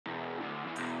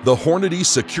The Hornady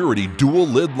Security Dual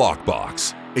Lid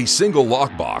Lockbox, a single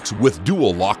lockbox with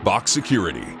dual lockbox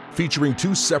security, featuring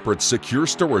two separate secure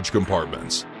storage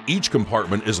compartments. Each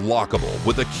compartment is lockable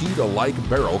with a key-to-like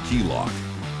barrel key lock.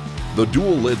 The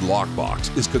dual lid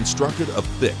lockbox is constructed of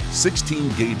thick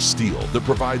 16-gauge steel that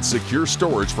provides secure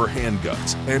storage for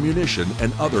handguns, ammunition,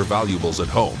 and other valuables at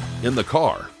home, in the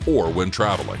car, or when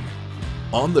traveling.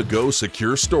 On-the-go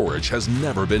secure storage has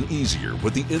never been easier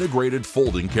with the integrated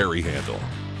folding carry handle.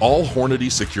 All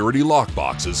Hornady security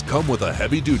lockboxes come with a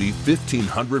heavy-duty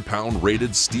 1,500-pound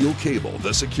rated steel cable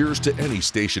that secures to any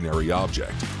stationary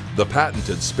object. The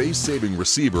patented space-saving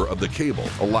receiver of the cable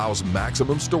allows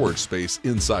maximum storage space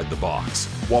inside the box,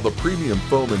 while the premium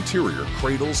foam interior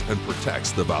cradles and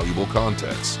protects the valuable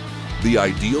contents. The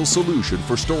ideal solution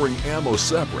for storing ammo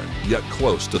separate, yet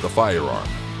close to the firearm.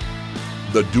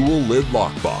 The Dual Lid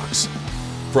Lockbox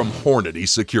from Hornady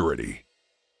Security.